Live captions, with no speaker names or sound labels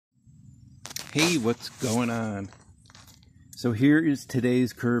Hey, what's going on? So here is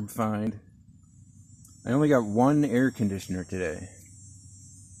today's curb find. I only got one air conditioner today.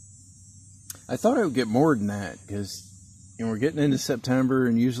 I thought I would get more than that because we're getting into September,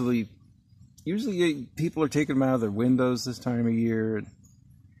 and usually people are taking them out of their windows this time of year, and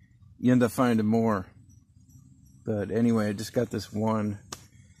you end up finding more. But anyway, I just got this one.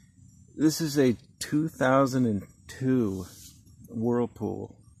 This is a 2002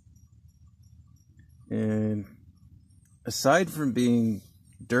 Whirlpool. And aside from being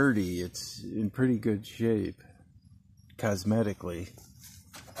dirty, it's in pretty good shape, cosmetically.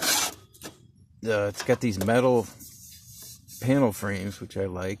 It's got these metal panel frames, which I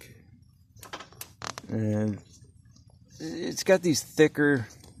like. And it's got these thicker,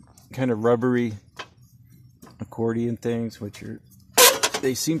 kind of rubbery accordion things,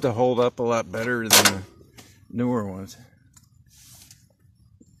 they seem to hold up a lot better than the newer ones.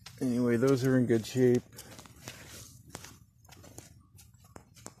 Anyway, those are in good shape.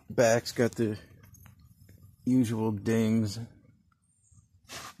 Back's got the usual dings.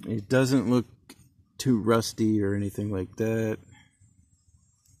 It doesn't look too rusty or anything like that.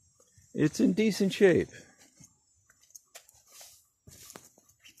 It's in decent shape.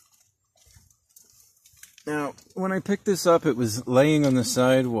 Now, when I picked this up, it was laying on the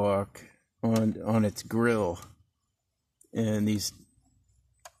sidewalk on its grill, and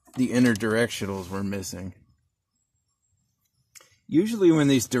the inner directionals were missing. Usually when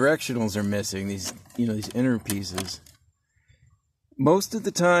these directionals are missing, these inner pieces, most of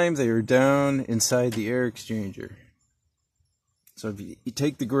the time they are down inside the air exchanger. So if you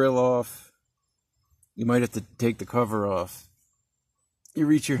take the grill off, you might have to take the cover off. You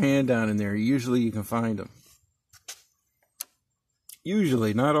reach your hand down in there, usually you can find them.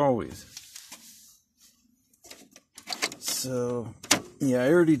 Usually, not always. So, yeah, I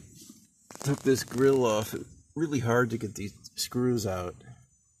already took this grill off. It's really hard to get these screws out.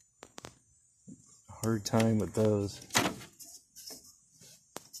 Hard time with those.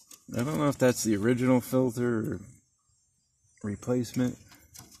 I don't know if that's the original filter or replacement.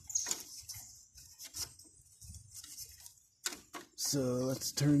 So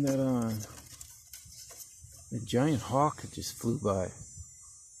let's turn that on. A giant hawk just flew by.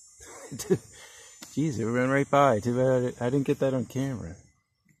 Jeez, it ran right by. Too bad I didn't get that on camera.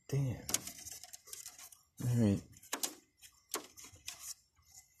 Damn. Alright.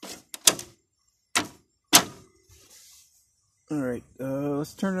 Alright,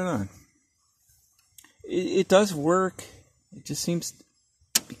 let's turn it on. It does work. It just seems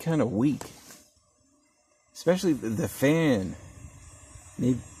to be kind of weak. Especially the fan.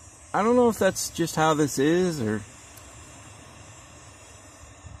 I don't know if that's just how this is, or...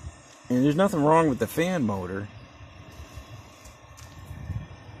 And there's nothing wrong with the fan motor.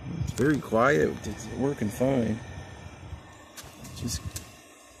 It's very quiet. It's working fine.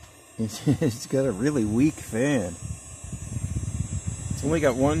 It's got a really weak fan. It's only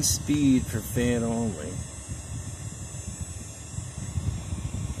got one speed for fan only.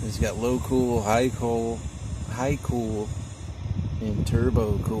 It's got low cool, high cool, and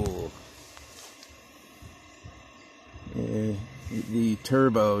turbo cool. The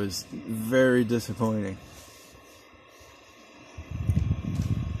turbo is very disappointing.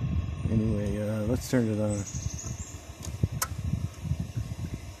 Anyway, let's turn it on.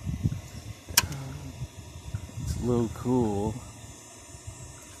 It's low cool.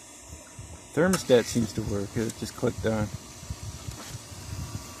 Thermostat seems to work. It just clicked on.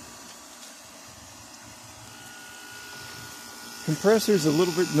 Compressor's a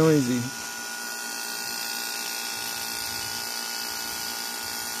little bit noisy.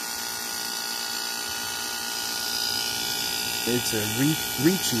 It's a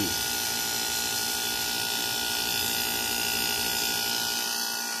Reachy.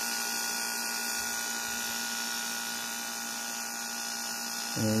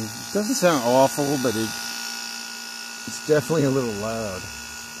 It doesn't sound awful, but it's definitely a little loud.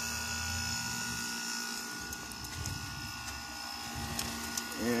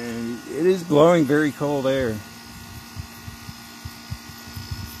 And it is blowing very cold air.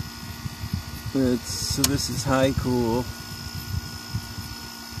 So this is high cool.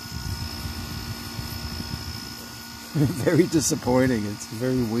 Very disappointing. It's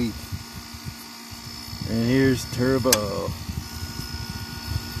very weak. And here's turbo.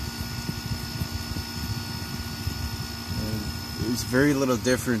 And there's very little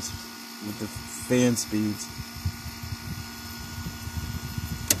difference with the fan speeds.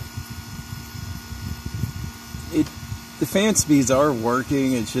 The fan speeds are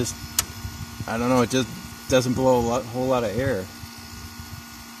working. It's just, I don't know, it just doesn't blow a whole lot of air.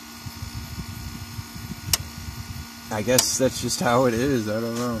 I guess that's just how it is. I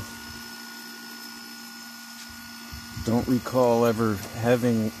don't know. Don't recall ever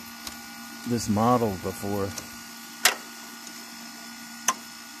having this model before.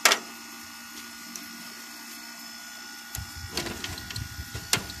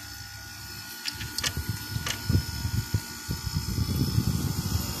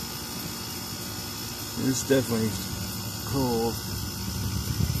 It's definitely cold.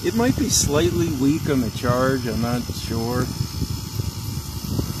 It might be slightly weak on the charge, I'm not sure.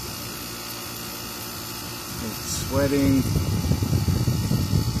 It's sweating.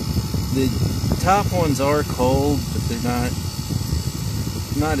 The top ones are cold, but they're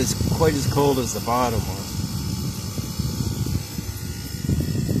not as quite as cold as the bottom ones.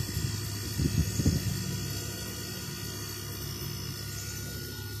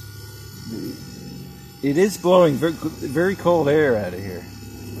 It is blowing very, very cold air out of here.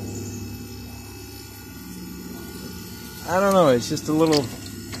 I don't know, it's just a little...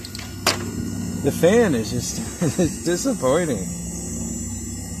 The fan is just it's disappointing.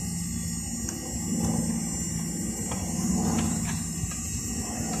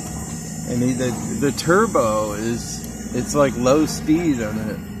 I mean, the turbo is... It's like low speed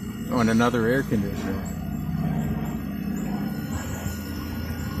on another air conditioner.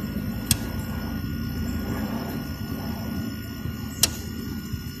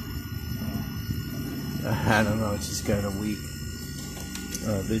 I don't know, it's just kind of weak.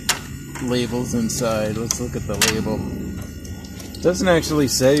 The label's inside. Let's look at the label. It doesn't actually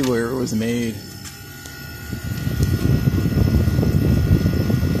say where it was made.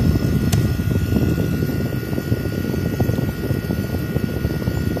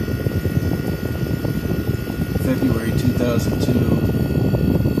 February 2002.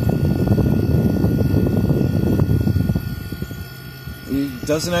 It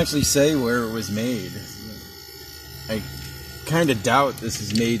doesn't actually say where it was made. I kind of doubt this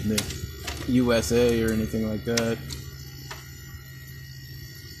is made in the USA or anything like that.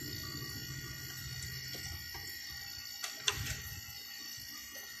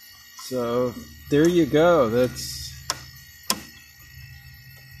 So there you go. That's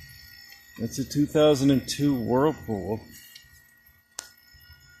a 2002 Whirlpool.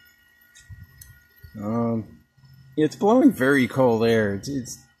 It's blowing very cold air.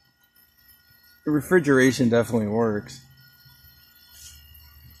 It's the refrigeration definitely works.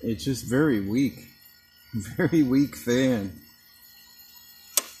 It's just very weak. Very weak fan.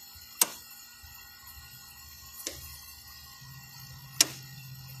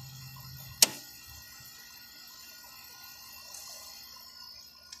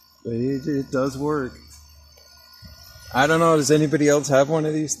 But it does work. I don't know, does anybody else have one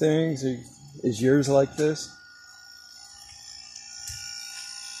of these things? Is yours like this?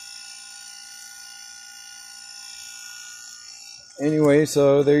 Anyway,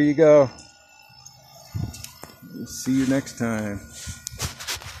 so there you go. See you next time.